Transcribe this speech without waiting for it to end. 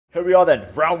Here we are then,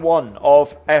 round 1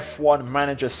 of F1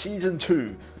 Manager Season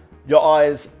 2. Your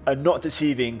eyes are not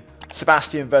deceiving.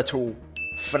 Sebastian Vettel,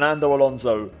 Fernando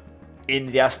Alonso in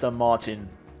the Aston Martin.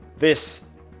 This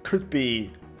could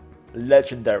be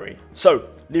legendary. So,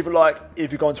 leave a like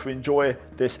if you're going to enjoy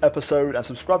this episode and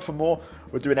subscribe for more.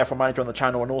 We're doing F1 Manager on the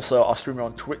channel and also our streamer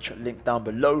on Twitch, link down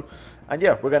below. And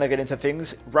yeah, we're going to get into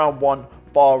things. Round 1,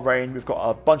 Bahrain. We've got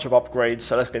a bunch of upgrades,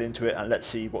 so let's get into it and let's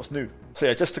see what's new. So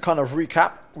yeah, just to kind of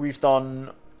recap, we've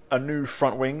done a new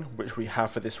front wing, which we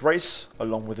have for this race,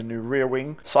 along with a new rear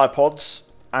wing, side pods,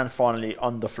 and finally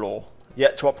underfloor.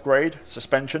 Yet to upgrade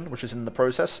suspension, which is in the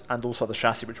process, and also the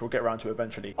chassis, which we'll get around to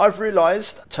eventually. I've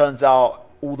realised, turns out,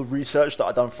 all the research that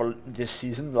I've done for this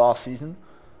season, last season,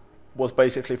 was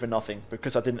basically for nothing,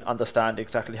 because I didn't understand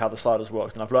exactly how the sliders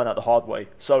worked, and I've learned that the hard way.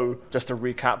 So, just to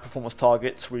recap performance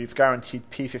targets, we've guaranteed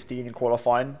P15 in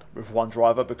qualifying with one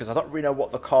driver, because I don't really know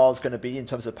what the car's going to be in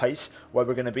terms of pace, where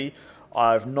we're going to be.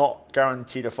 I've not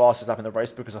guaranteed a fastest lap in the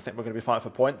race, because I think we're going to be fighting for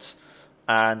points,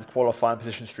 and qualifying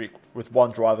position streak with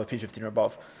one driver, P15 or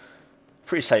above.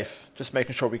 Pretty safe, just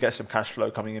making sure we get some cash flow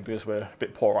coming in, because we're a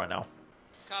bit poor right now.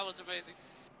 Car was amazing.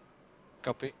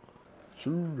 Copy.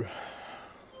 So,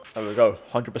 there we go,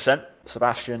 100%.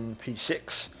 Sebastian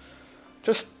P6.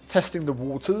 Just testing the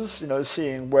waters, you know,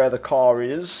 seeing where the car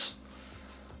is.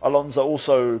 Alonso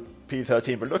also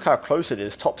P13, but look how close it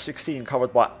is. Top 16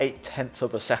 covered by 0.8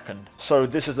 of a second. So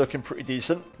this is looking pretty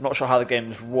decent. Not sure how the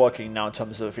game is working now in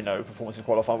terms of, you know, performance in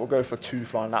qualifying. We'll go for 2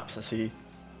 flying laps and see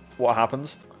what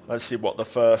happens. Let's see what the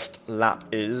first lap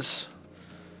is.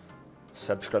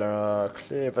 Seb's going to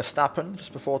clear Verstappen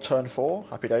just before turn 4.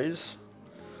 Happy days.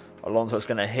 Alonso's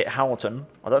going to hit Hamilton.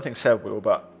 I don't think Seb will,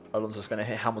 but Alonso's going to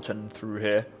hit Hamilton through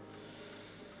here.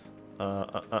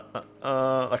 Okay,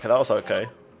 that was okay.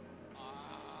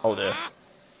 Oh dear.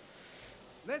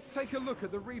 Let's take a look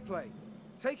at the replay.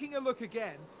 Taking a look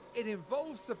again, it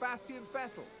involves Sebastian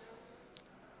Vettel.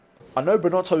 I know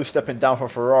Binotto's stepping down for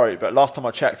Ferrari, but last time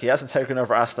I checked, he hasn't taken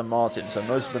over Aston Martin, so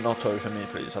no Binotto for me,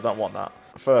 please. I don't want that.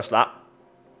 First lap.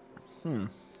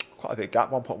 Quite a big gap,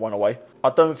 1.1 away.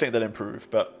 I don't think they'll improve,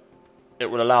 but it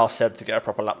will allow Seb to get a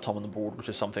proper lap time on the board, which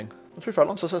is something. To be fair,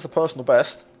 Alonso says a personal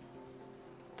best.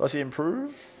 Does he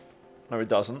improve? No, he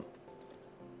doesn't.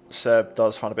 Seb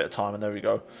does find a bit of time, and there we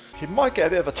go. He might get a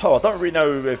bit of a toe. I don't really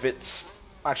know if it's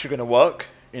actually going to work,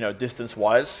 you know,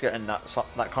 distance-wise, getting that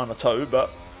kind of toe, but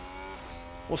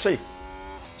we'll see.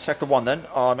 Sector 1 then.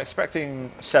 I'm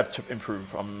expecting Seb to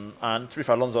improve, and to be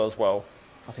fair, Alonso as well.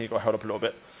 I think he got held up a little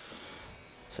bit.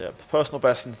 So yeah, personal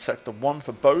best in Sector 1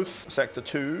 for both. Sector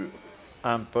 2,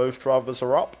 and both drivers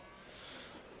are up.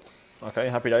 Okay,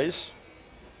 happy days.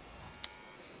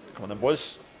 Come on then,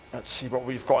 boys. Let's see what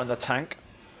we've got in the tank.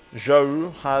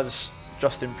 Zhou has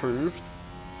just improved.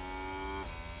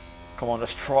 Come on,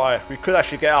 let's try. We could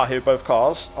actually get out here with both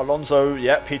cars. Alonso,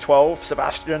 yeah, P12.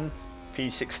 Sebastian,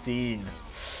 P16.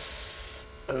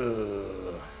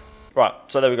 Right,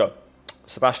 so there we go.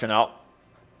 Sebastian out.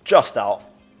 Just out.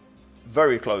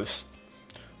 Very close.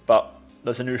 But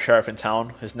there's a new sheriff in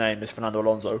town. His name is Fernando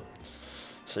Alonso.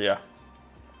 So yeah.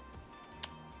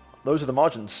 Those are the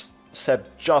margins. Seb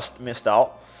just missed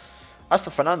out. As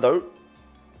to Fernando,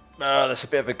 there's a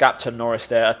bit of a gap to Norris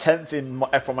there. A 10th in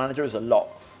F1 Manager is a lot.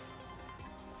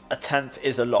 A 10th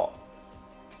is a lot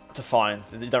to find.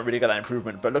 You don't really get that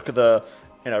improvement. But look at the,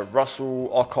 you know, Russell,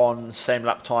 Ocon, same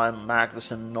lap time,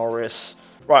 Magnussen, Norris.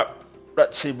 Right,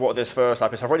 let's see what this first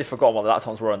lap is. I've already forgotten what the lap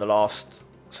times were in the last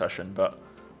session, but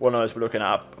one knows we're looking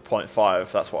at a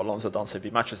 0.5. That's what Alonso done. So if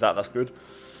he matches that, that's good.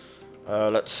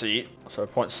 Let's see. So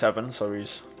 0.7. So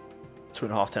he's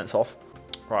 2.5 tenths off.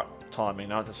 Right, timing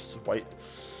now. Just wait.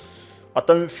 I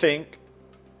don't think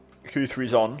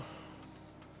Q3's on,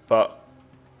 but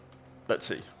let's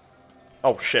see.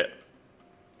 Oh shit.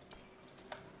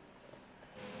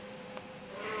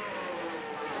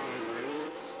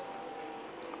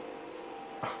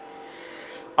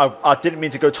 I didn't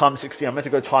mean to go times 16. I meant to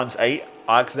go times 8.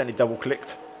 I accidentally double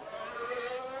clicked.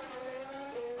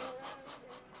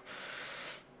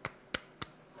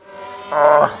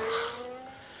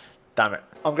 Damn it.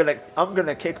 I'm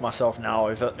gonna kick myself now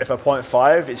if a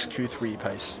 0.5 is Q3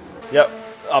 pace. Yep,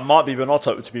 I might be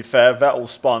Binotto to be fair. Vettel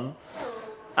spun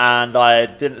and I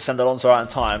didn't send Alonso out in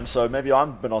time, so maybe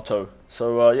I'm Binotto.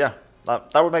 So yeah,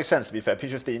 that would make sense to be fair.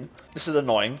 P15. This is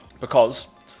annoying because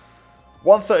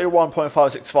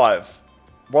 131.565,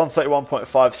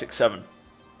 131.567.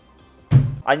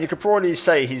 And you could probably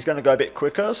say he's going to go a bit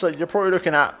quicker, so you're probably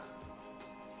looking at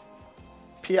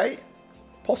P8,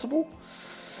 possible.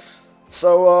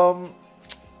 So,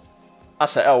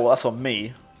 that's an L, that's on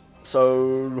me.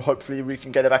 So hopefully we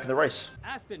can get it back in the race.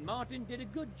 Aston Martin did a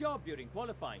good job during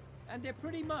qualifying, and they're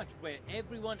pretty much where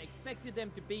everyone expected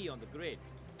them to be on the grid.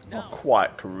 Now, Not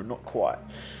quite, Karoo, not quite.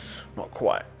 Not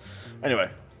quite. Anyway,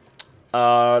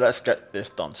 let's get this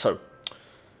done. So,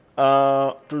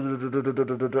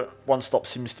 one stop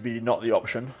seems to be not the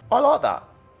option. I like that.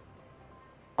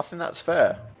 I think that's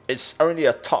fair. It's only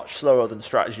a touch slower than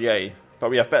strategy A, but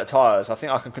we have better tyres. I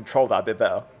think I can control that a bit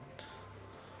better.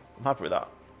 I'm happy with that.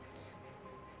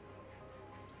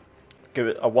 Give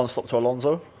it a one stop to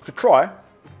Alonso. Could try.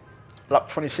 Lap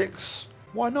 26.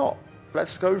 Why not?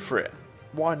 Let's go for it.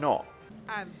 Why not?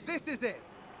 And this is it.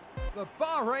 The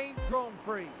Bahrain Grand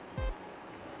Prix.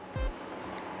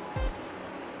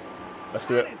 Let's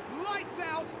do it. And it's lights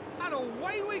out and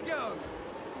away we go.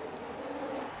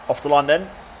 Off the line then.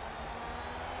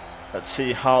 Let's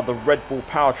see how the Red Bull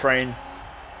powertrain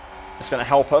is going to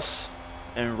help us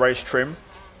in race trim.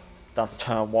 Down to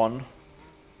turn 1.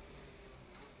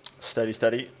 Steady,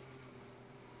 steady.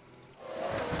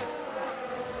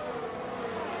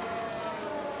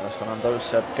 There's Fernando.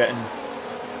 Seb getting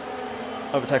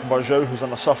overtaken by Zhou, who's on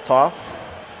the soft tyre.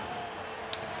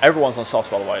 Everyone's on soft,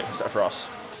 by the way, except for us.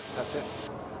 That's it.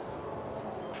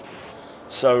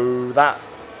 So that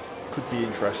could be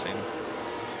interesting.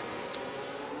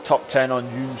 Top 10 on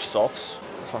used softs.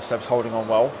 Looks like Seb's holding on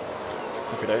well.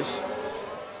 Happy days.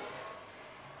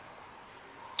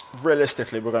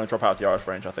 Realistically, we're going to drop out DRS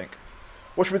range, I think.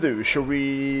 What should we do? Should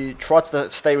we try to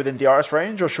stay within DRS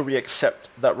range, or should we accept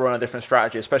that we're on a different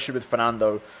strategy, especially with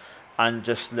Fernando, and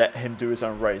just let him do his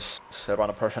own race? Seb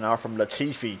under pressure now from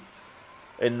Latifi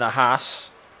in the Haas.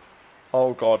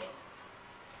 Oh, God.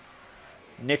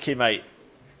 Nicky, mate.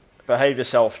 Behave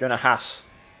yourself. You're in a Haas.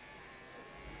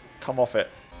 Come off it.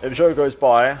 If Zhou goes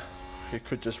by, he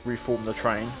could just reform the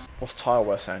train. What's tyre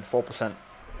wear saying? 4%.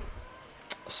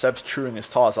 Seb's chewing his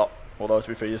tyres up, although to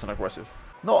be fair, he isn't aggressive.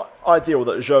 Not ideal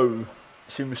that Zhou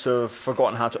seems to have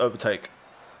forgotten how to overtake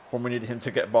when we needed him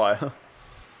to get by.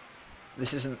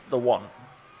 This isn't the one.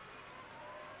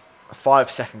 A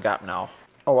 5-second gap now.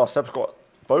 Oh well, Seb's got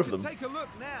both of them. Take a look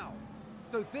now.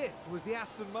 So this was the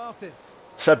Aston Martin.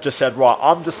 Seb just said, right,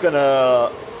 I'm just going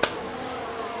to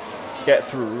get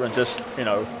through and just, you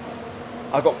know,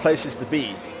 I've got places to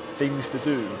be, things to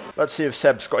do. Let's see if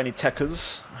Seb's got any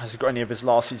techers. Has he got any of his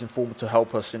last season form to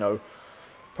help us, you know,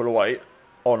 pull away?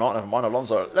 Or not, never mind,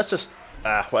 Alonso. Let's just,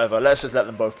 whatever, let's just let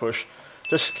them both push.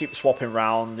 Just keep swapping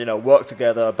round, you know, work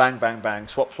together, bang, bang, bang,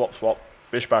 swap, swap, swap,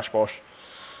 bish, bash, bosh.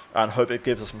 And hope it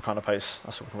gives us some kind of pace.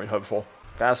 That's what we can really hope for.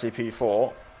 Gasly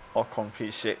P4, Ocon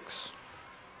P6.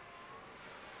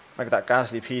 Make that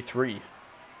Gasly P3.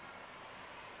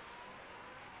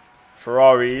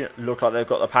 Ferrari look like they've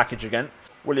got the package again.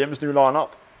 Williams, new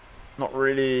lineup. Not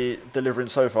really delivering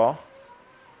so far.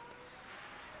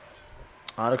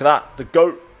 And look at that. The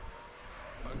GOAT,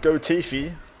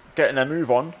 Tiffy, getting a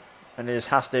move on in his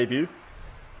Haas debut.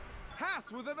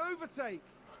 Haas with an overtake.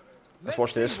 Let's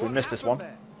watch this. We missed this one.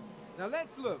 There. Now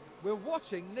let's look. We're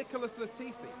watching Nicholas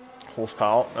Latifi.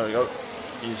 Horsepower. There we go.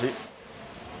 Easy.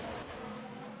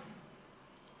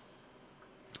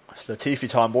 It's Latifi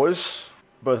time, boys.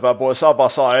 Both of our boys side by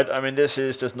side. I mean, this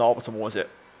is just not optimal, is it?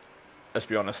 Let's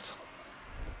be honest.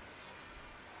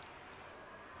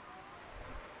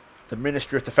 The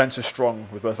Ministry of Defence is strong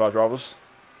with both of our drivers.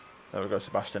 There we go,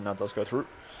 Sebastian now does go through.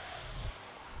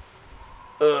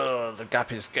 The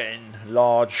gap is getting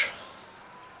large.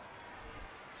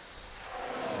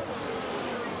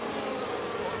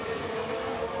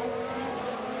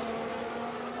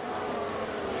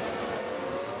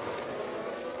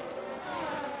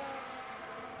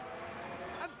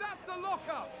 And that's the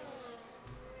lockup.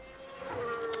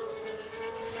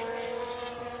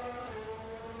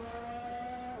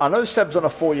 I know Seb's on a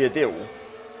 4-year deal,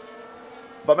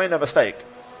 but I made no mistake.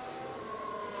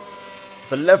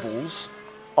 The levels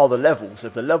are the levels.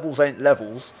 If the levels ain't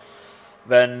levels,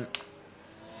 then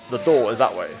the door is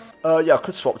that way. Yeah, I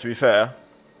could swap to be fair.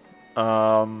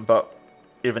 But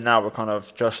even now we're kind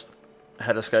of just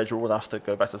ahead of schedule. We'll have to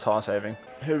go back to tyre saving.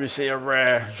 Here we see a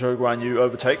rare Zhou Guanyu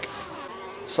overtake.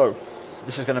 So,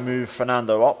 this is going to move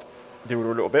Fernando up. Deal with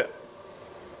it a little bit.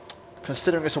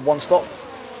 Considering it's a one stop,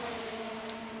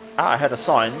 out ahead of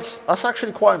Sainz, that's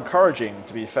actually quite encouraging,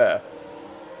 to be fair.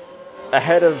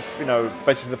 Ahead of, you know,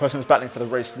 basically the person who's battling for the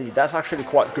race lead, that's actually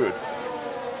quite good.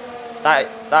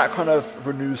 That kind of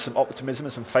renews some optimism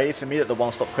and some faith in me that the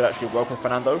one stop could actually work with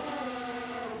Fernando.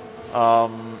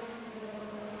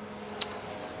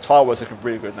 Tyre was looking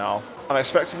really good now. I'm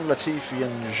expecting Latifi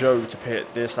and Zhou to pit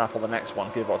this lap or the next one,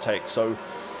 give or take. So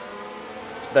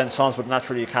then Sainz would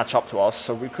naturally catch up to us.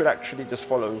 So we could actually just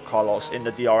follow Carlos in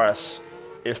the DRS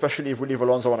especially if we leave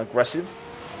Alonso on aggressive.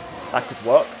 That could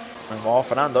work. Meanwhile,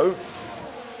 Fernando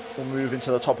will move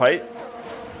into the top 8.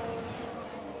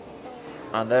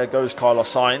 And there goes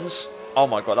Carlos Sainz. Oh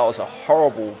my god, that was a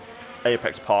horrible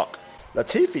apex park.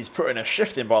 Latifi's putting a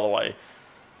shift in, by the way.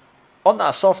 On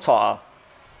that soft tyre.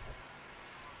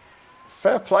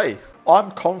 Fair play.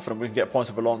 I'm confident we can get points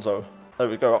with Alonso. There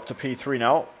we go, up to P3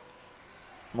 now.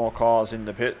 More cars in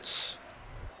the pits.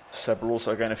 Seb will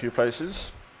also gain a few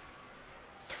places.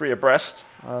 3 abreast.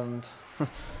 And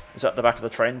is at the back of the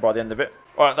train by the end of it.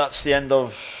 Alright, that's the end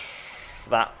of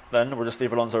that then. We'll just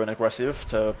leave Alonso in aggressive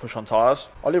to push on tyres.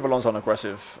 I'll leave Alonso on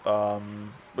aggressive.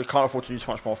 We can't afford to use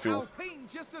much more fuel. Alpine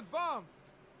just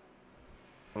advanced.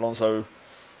 Alonso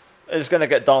is going to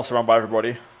get danced around by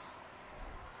everybody.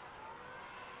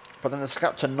 But then there's a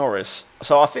gap to Norris.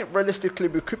 So I think realistically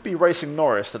we could be racing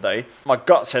Norris today. My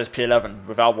gut says P11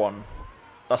 with Albon.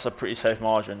 That's a pretty safe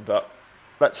margin, but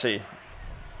let's see.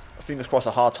 Fingers crossed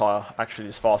a hard tyre actually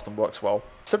is fast and works well.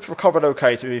 Seb's recovered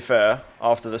okay, to be fair,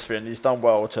 after the spin. He's done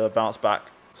well to bounce back.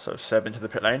 So Seb into the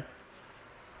pit lane.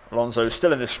 Alonso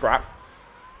still in this scrap.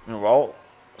 Well,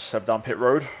 Seb down pit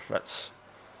road. Let's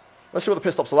see what the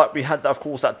pit stops are like. We had, of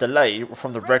course, that delay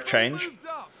from the reg change.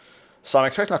 So I'm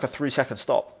expecting like a 3-second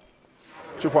stop.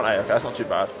 2.8, okay, that's not too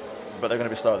bad. But they're going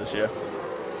to be slower this year.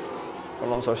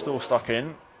 Alonso still stuck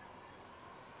in.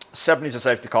 Seb needs a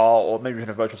safety car, or maybe even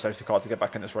a virtual safety car to get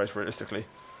back in this race, realistically.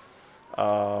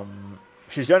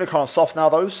 He's the only car on soft now,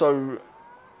 though, so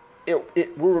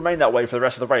it will remain that way for the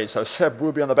rest of the race. So Seb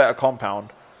will be on the better compound.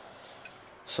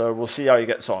 So we'll see how he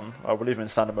gets on. We'll leave him in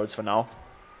standard modes for now.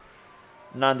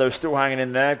 Nando's still hanging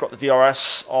in there. Got the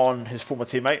DRS on his former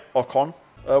teammate, Ocon.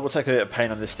 We'll take a bit of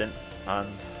pain on this stint and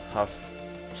have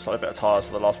slightly better tyres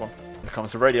for the last one. Here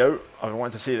comes the radio. I've been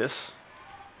wanting to see this.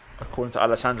 According to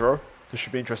Alessandro, this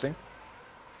should be interesting.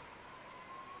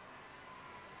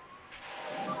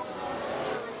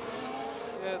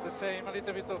 Yeah, the same. A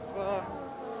little bit of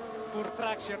poor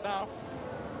traction now.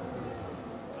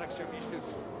 Traction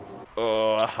issues.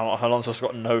 Alonso's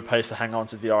got no pace to hang on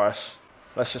to DRS.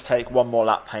 Let's just take one more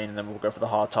lap pain and then we'll go for the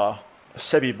hard tyre.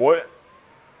 Sebi boy,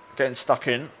 getting stuck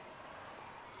in.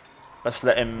 Let's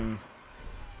let him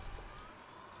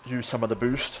use some of the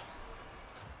boost.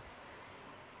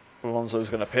 Alonso's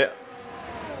going to pit.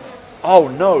 Oh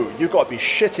no, you've got to be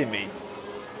shitting me.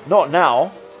 Not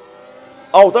now.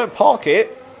 Oh, don't park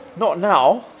it. Not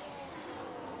now.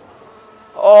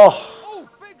 Oh.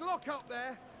 Big lock up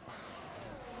there.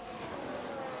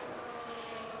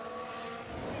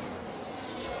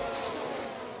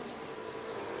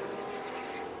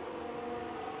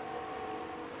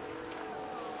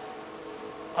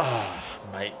 Ah,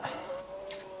 mate.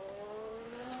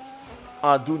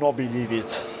 I do not believe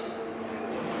it.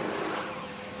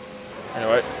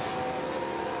 Anyway,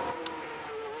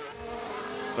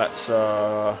 let's see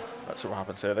what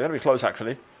happens here. They're going to be close,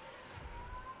 actually.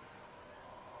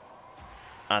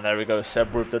 And there we go,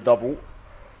 Seb with the double.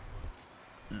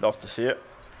 Love to see it.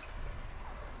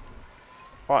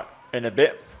 Right, in a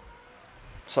bit.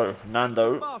 So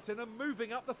Nando. Martin are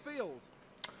moving up the field.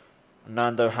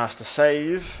 Nando has to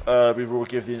save. We will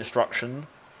give the instruction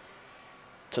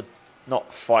to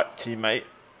not fight teammate.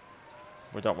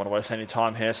 We don't want to waste any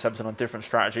time here. Seb's on a different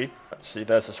strategy. Let's see,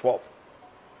 there's the swap.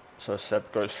 So Seb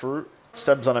goes through.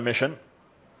 Seb's on a mission.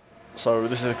 So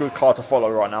this is a good car to follow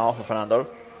right now for Fernando.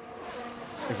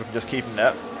 If we can just keep him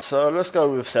there. So let's go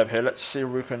with Seb here. Let's see if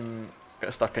we can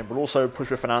get stuck in. But also push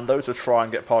with Fernando to try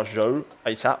and get past Zhou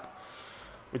ASAP.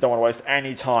 We don't want to waste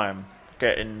any time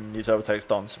getting these overtakes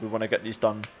done. So we want to get these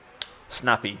done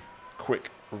snappy, quick,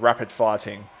 rapid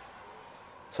fighting.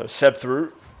 So Seb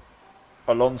through.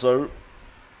 Alonso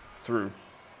through.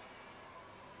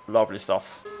 Lovely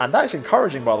stuff. And that is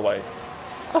encouraging, by the way.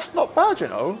 That's not bad, you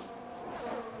know.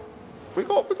 We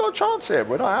got a chance here.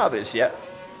 We're not out of this yet.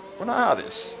 We're not out of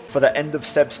this. For the end of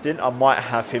Seb's stint, I might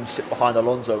have him sit behind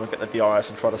Alonso and get the DRS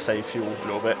and try to save fuel a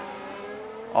little bit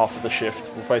after the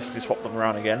shift. We'll basically swap them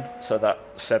around again so that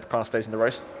Seb kind of stays in the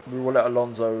race. We will let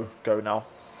Alonso go now.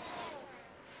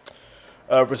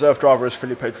 Reserve driver is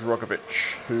Felipe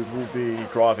Drugovich, who will be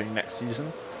driving next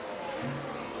season.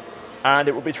 And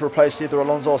it will be to replace either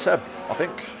Alonso or Seb, I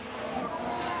think.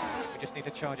 We just need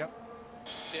to charge up.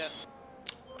 Yeah.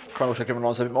 Kind of wish I'd given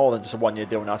Alonso a bit more than just a one-year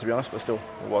deal now, to be honest, but still,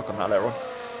 we'll work on that later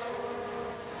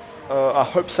on. I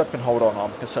hope Seb can hold on.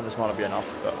 I'm concerned this might not be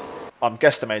enough, but I'm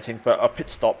guesstimating. But a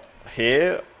pit stop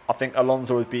here, I think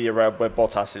Alonso would be around where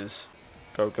Bottas is.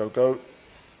 Go, go, go.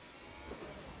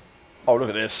 Oh, look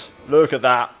at this. Look at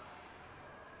that.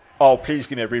 Oh, please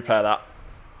give me a replay of that.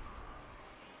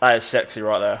 That is sexy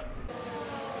right there.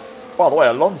 By the way,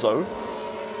 Alonso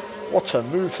What a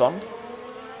move, son.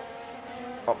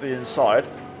 Up the inside.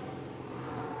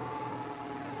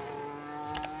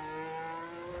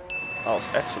 That was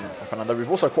excellent for Fernando. We've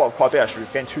also caught up quite a bit actually.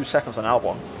 We've gained 2 seconds on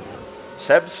Albon.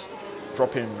 Seb's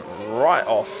dropping right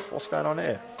off. What's going on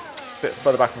here? A bit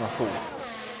further back than I thought.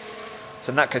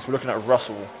 So in that case, we're looking at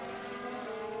Russell.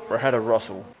 We're ahead of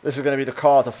Russell. This is going to be the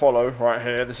car to follow right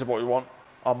here. This is what we want.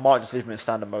 I might just leave him in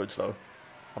standard modes though.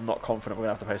 I'm not confident we're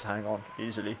going to have the pace to hang on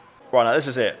easily. Right, now this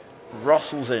is it.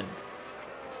 Russell's in.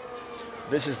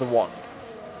 This is the one.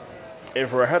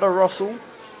 If we're ahead of Russell,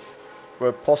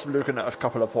 we're possibly looking at a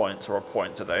couple of points or a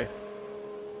point today.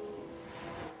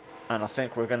 And I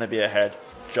think we're going to be ahead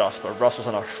just, but Russell's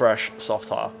on a fresh soft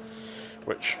tyre,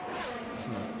 which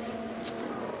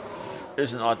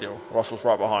isn't ideal. Russell's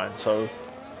right behind, so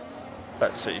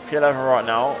let's see. P11 right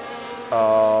now.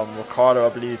 Ricciardo, I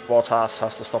believe Bottas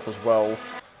has to stop as well.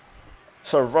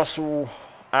 So Russell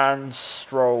and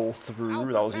Stroll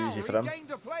through. That was easy for them.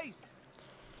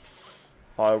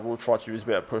 I will try to use a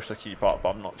bit of push to keep up, but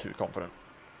I'm not too confident.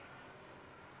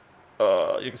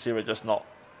 You can see we're just not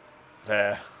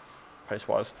there,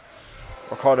 pace-wise.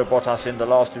 Ricciardo, Bottas in the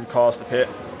last 2 cars to pit.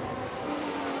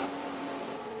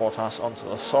 Bottas onto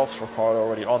the softs. Ricciardo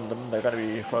already on them. They're going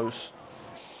to be close.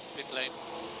 Pit lane.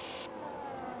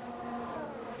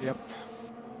 Yep.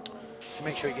 So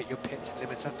make sure you get your pit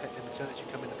limiter as you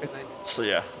come in the pit lane. So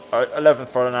yeah, 11th for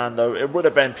Fernando. It would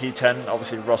have been P10.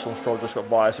 Obviously, Russell and Stroll just got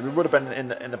by, so we would have been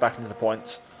in the back end of the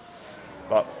points.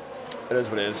 But it is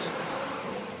what it is.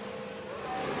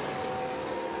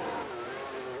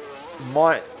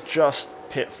 Might just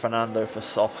pit Fernando for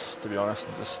softs, to be honest,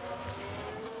 and just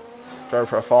go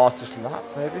for a fastest lap,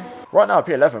 maybe. Right now,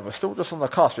 P11, we're still just on the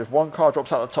cusp. If one car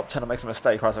drops out of the top 10 and makes a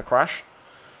mistake or has a crash,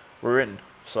 we're in.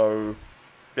 So,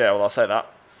 yeah, well, I'll say that.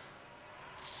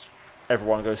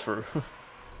 Everyone goes through.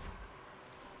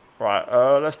 Right,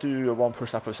 let's do a 1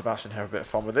 push lap with Sebastian, have a bit of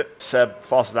fun with it. Seb,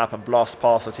 fastest lap and blast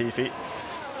past Latifi.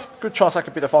 Good chance that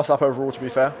could be the fastest lap overall, to be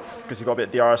fair, because he got a bit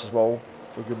of DRS as well,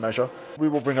 for good measure. We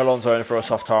will bring Alonso in for a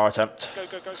soft tyre attempt.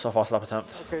 Go. Soft fast lap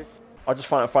attempt. Okay. I just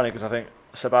find it funny because I think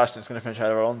Sebastian's going to finish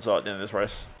ahead of Alonso at the end of this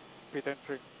race. P10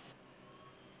 3.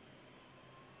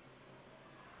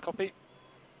 Copy.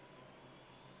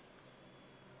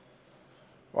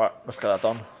 Right, let's get that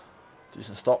done.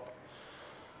 Decent stop.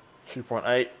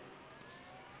 2.8.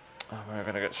 And we're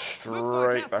going to get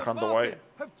straight back underway.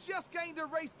 Have just gained a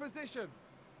race position.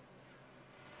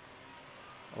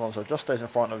 Alonso just stays in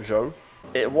front of Zhou.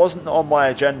 It wasn't on my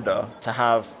agenda to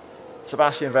have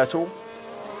Sebastian Vettel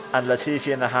and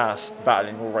Latifi in the Haas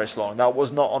battling all race long. That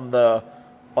was not on the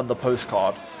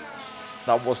postcard.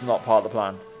 That was not part of the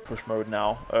plan. Push mode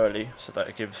now early so that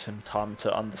it gives him time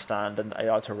to understand and the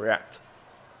AI to react.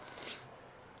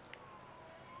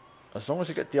 As long as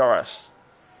you get DRS,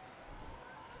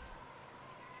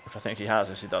 which I think he has,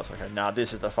 yes he does. Okay, now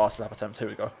this is the fastest lap attempt. Here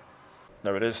we go.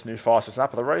 There it is, new fastest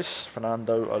lap of the race.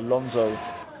 Fernando Alonso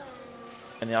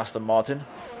in the Aston Martin.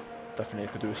 Definitely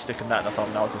could do a stick in that in the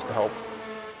thumbnail just to help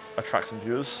attract some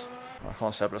viewers. Come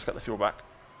on, Seb, let's get the fuel back.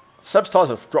 Seb's tyres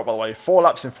have dropped, by the way. 4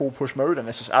 laps in full push mode, and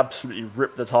it's just absolutely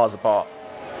ripped the tyres apart.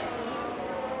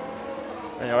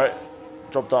 Anyway,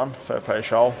 job done. Fair play,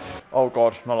 Charles. Oh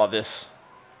god, not like this.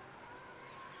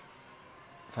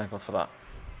 Thank God for that.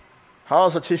 How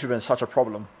has Latifi been such a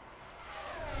problem?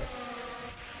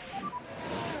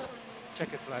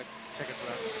 Check it flag. Check it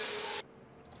flag.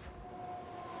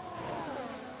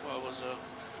 Well, it was a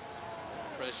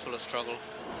race full of struggle.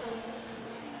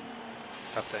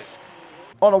 Tough day.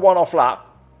 On a one-off lap,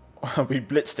 we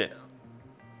blitzed it.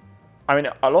 I mean,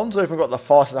 Alonso even got the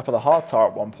fastest lap of the hard tyre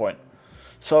at one point.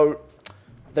 So,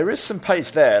 there is some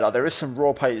pace there. Like, there is some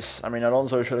raw pace. I mean,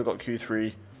 Alonso should have got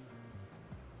Q3.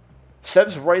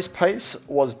 Seb's race pace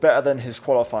was better than his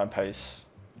qualifying pace.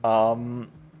 Overall.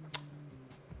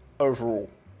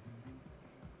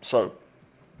 So,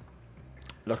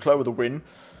 Leclerc with a win.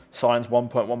 Sainz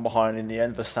 1.1 behind in the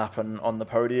end. Verstappen on the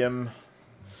podium.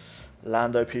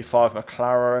 Lando P5,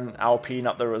 McLaren, Alpine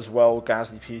up there as well.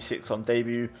 Gasly P6 on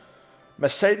debut.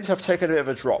 Mercedes have taken a bit of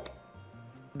a drop.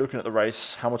 Looking at the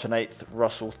race, Hamilton 8th,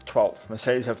 Russell 12th.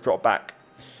 Mercedes have dropped back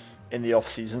in the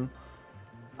off-season.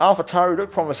 AlphaTauri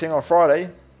looked promising on Friday.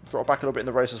 Dropped back a little bit in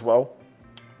the race as well.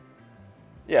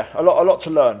 Yeah, a lot to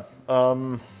learn.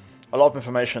 A lot of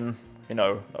information, you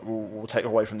know, that we'll take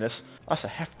away from this. That's a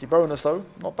hefty bonus though,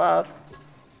 not bad.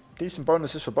 Decent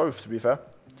bonuses for both, to be fair.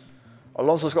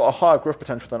 Alonso's got a higher growth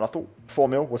potential than I thought. 4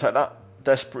 mil, we'll take that.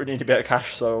 Desperately need a bit of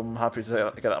cash, so I'm happy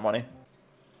to get that money.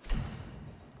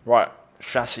 Right,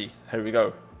 chassis, here we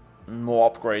go.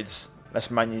 More upgrades.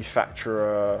 Let's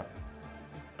manufacture a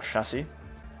chassis.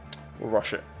 We'll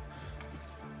rush it.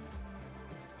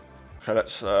 Okay,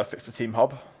 let's fix the team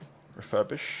hub.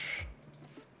 Refurbish.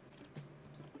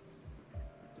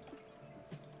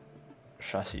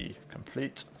 Chassis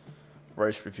complete.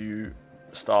 Race review.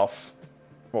 Staff.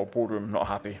 Well, boardroom not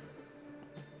happy.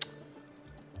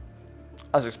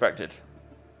 As expected.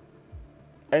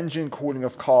 Engine cooling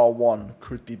of car 1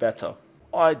 could be better.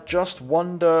 I just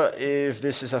wonder if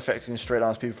this is affecting straight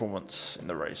line speed performance in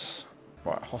the race.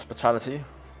 Right, hospitality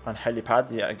and helipad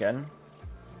yet again.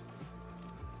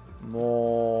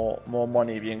 More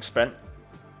money being spent.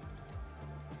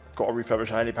 Got to refurbish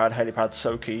a helipad. Helipad's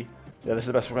so key. Yeah, this is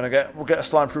the best we're gonna get. We'll get a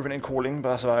slight improvement in cooling, but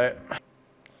that's about it.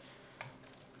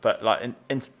 But like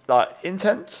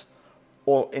intense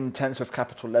or intense with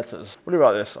capital letters. What do you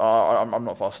about this? I'm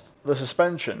not fussed. The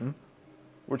suspension,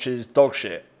 which is dog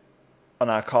shit on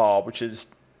our car, which is,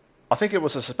 I think it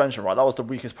was the suspension, right? That was the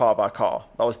weakest part of our car.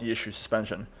 That was the issue,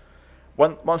 suspension.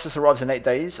 Once this arrives in 8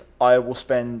 days, I will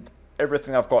spend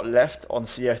everything I've got left on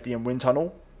CFD and wind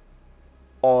tunnel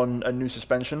on a new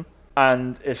suspension,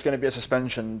 and it's going to be a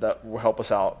suspension that will help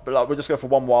us out. But like, we'll just go for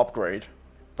one more upgrade,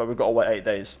 but we've got to wait 8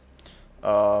 days.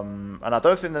 And I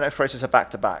don't think the next race is a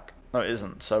back-to-back. No, it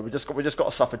isn't. So we just got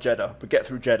to suffer Jeddah. We get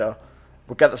through Jeddah.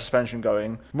 We'll get the suspension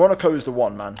going. Monaco is the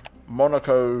one, man.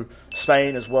 Monaco,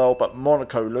 Spain as well, but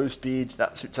Monaco, low speed,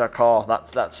 that suits our car.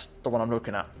 That's the one I'm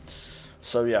looking at.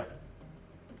 So yeah,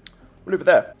 we'll leave it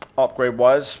there.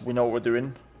 Upgrade-wise, we know what we're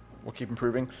doing. We'll keep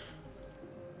improving.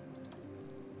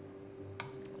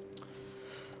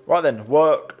 Right then,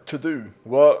 work to do.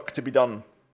 Work to be done.